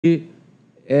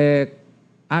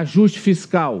ajuste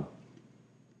fiscal?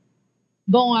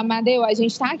 Bom, Amadeu, a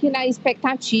gente está aqui na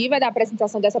expectativa da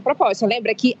apresentação dessa proposta.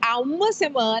 Lembra que há uma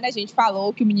semana a gente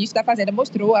falou que o ministro da Fazenda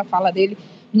mostrou a fala dele,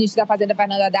 o ministro da Fazenda,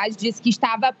 Fernando Haddad, disse que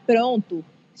estava pronto,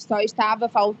 só estava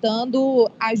faltando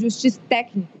ajustes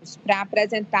técnicos para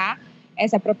apresentar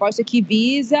essa proposta que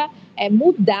visa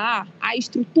mudar a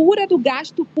estrutura do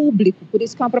gasto público. Por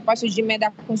isso que é uma proposta de emenda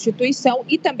à Constituição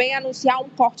e também anunciar um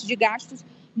corte de gastos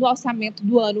no orçamento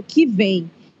do ano que vem.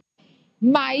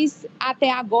 Mas,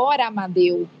 até agora,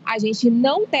 Amadeu, a gente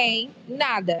não tem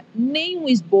nada, nenhum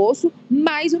esboço,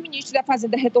 mas o ministro da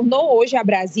Fazenda retornou hoje a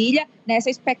Brasília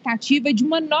nessa expectativa de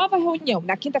uma nova reunião.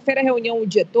 Na quinta-feira, reunião o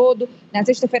dia todo, na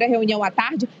sexta-feira, reunião à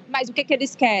tarde, mas o que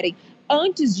eles querem?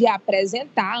 Antes de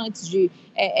apresentar, antes de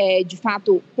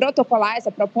fato, protocolar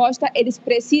essa proposta, eles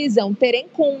precisam ter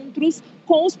encontros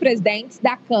com os presidentes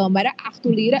da Câmara,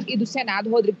 Arthur Lira, e do Senado,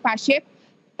 Rodrigo Pacheco,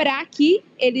 para que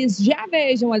eles já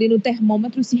vejam ali no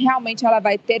termômetro se realmente ela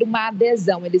vai ter uma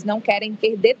adesão. Eles não querem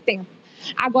perder tempo.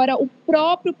 Agora, o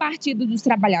próprio Partido dos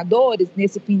Trabalhadores,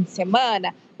 nesse fim de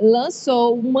semana,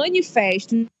 lançou um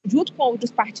manifesto junto com outros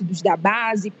partidos da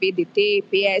base, PDT,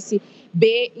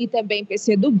 PSB e também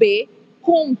PCdoB,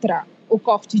 contra o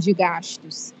corte de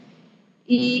gastos.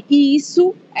 E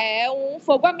isso é um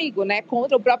fogo amigo, né?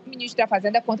 Contra o próprio ministro da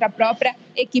Fazenda, contra a própria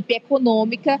equipe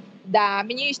econômica da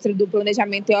ministra do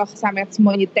Planejamento e Orçamento,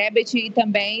 Simone Tebet, e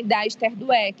também da Esther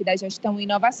Dweck, da Gestão e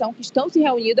Inovação, que estão se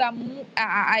reunindo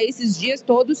a esses dias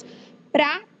todos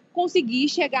para conseguir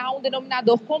chegar a um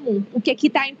denominador comum. O que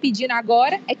está impedindo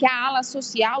agora é que a ala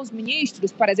social, os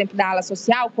ministros, por exemplo, da ala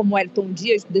social, como o Elton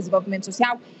Dias, do Desenvolvimento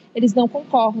Social, eles não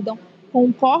concordam com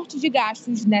o corte de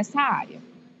gastos nessa área.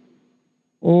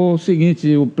 O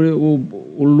seguinte,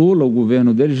 o Lula, o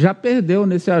governo dele, já perdeu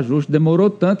nesse ajuste, demorou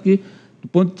tanto que, do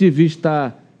ponto de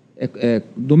vista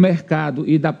do mercado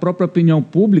e da própria opinião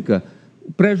pública,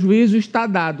 o prejuízo está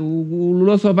dado. O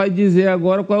Lula só vai dizer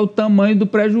agora qual é o tamanho do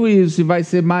prejuízo, se vai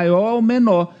ser maior ou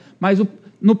menor. Mas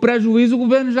no prejuízo o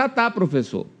governo já está,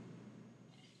 professor.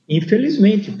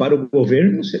 Infelizmente, para o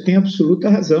governo, você tem absoluta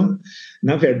razão.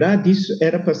 Na verdade, isso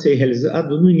era para ser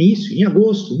realizado no início, em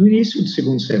agosto, no início do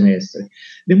segundo semestre.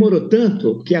 Demorou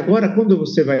tanto que agora, quando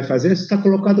você vai fazer, você está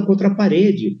colocado contra a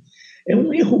parede. É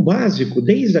um erro básico,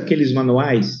 desde aqueles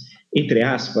manuais, entre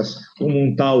aspas, como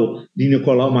um tal de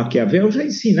Nicolau Maquiavel, já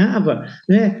ensinava,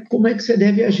 né, como é que você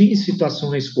deve agir em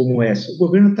situações como essa. O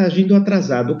governo está agindo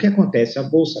atrasado. O que acontece? A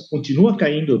Bolsa continua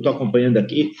caindo, eu estou acompanhando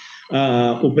aqui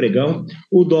o pregão,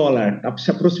 o dólar está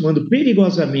se aproximando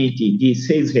perigosamente de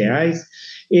R$6,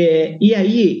 e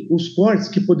aí os cortes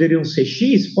que poderiam ser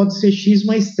X, pode ser X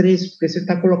mais 3, porque você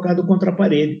está colocado contra a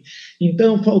parede.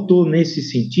 Então, faltou, nesse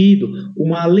sentido,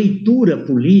 uma leitura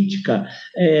política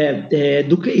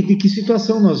de que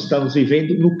situação nós estamos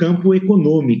vivendo no campo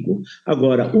econômico.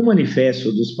 Agora, o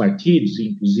manifesto dos partidos,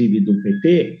 inclusive do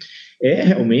PT,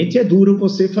 realmente é duro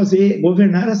você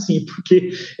governar assim, porque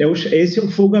esse é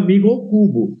o fogo amigo ao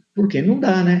cubo, porque não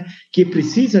dá, né? Que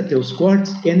precisa ter os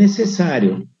cortes, é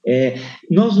necessário.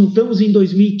 Nós não estamos em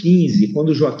 2015,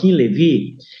 quando Joaquim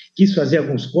Levy quis fazer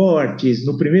alguns cortes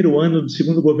no primeiro ano do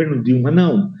segundo governo Dilma,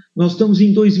 não. Nós estamos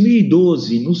em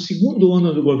 2012, no segundo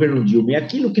ano do governo Dilma, e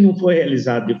aquilo que não foi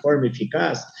realizado de forma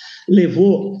eficaz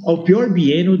levou ao pior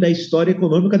biênio da história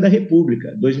econômica da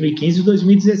República, 2015 e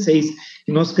 2016,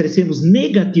 que nós crescemos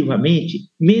negativamente,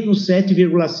 menos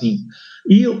 7,5%.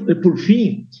 E, por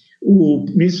fim, o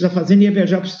ministro da Fazenda ia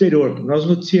viajar para o exterior, nós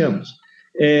noticiamos.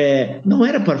 Não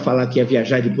era para falar que ia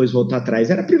viajar e depois voltar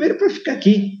atrás, era primeiro para ficar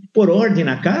aqui, por ordem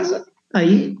na casa,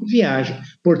 aí viaja.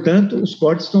 Portanto, os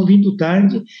cortes estão vindo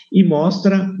tarde e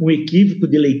mostra um equívoco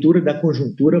de leitura da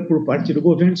conjuntura por parte do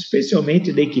governo,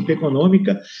 especialmente da equipe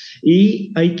econômica,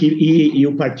 e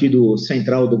o partido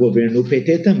central do governo, o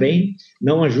PT, também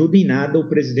não ajuda em nada o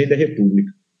presidente da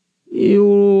República. E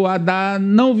o Haddad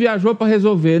não viajou para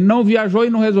resolver, não viajou e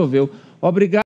não resolveu. Obrigado.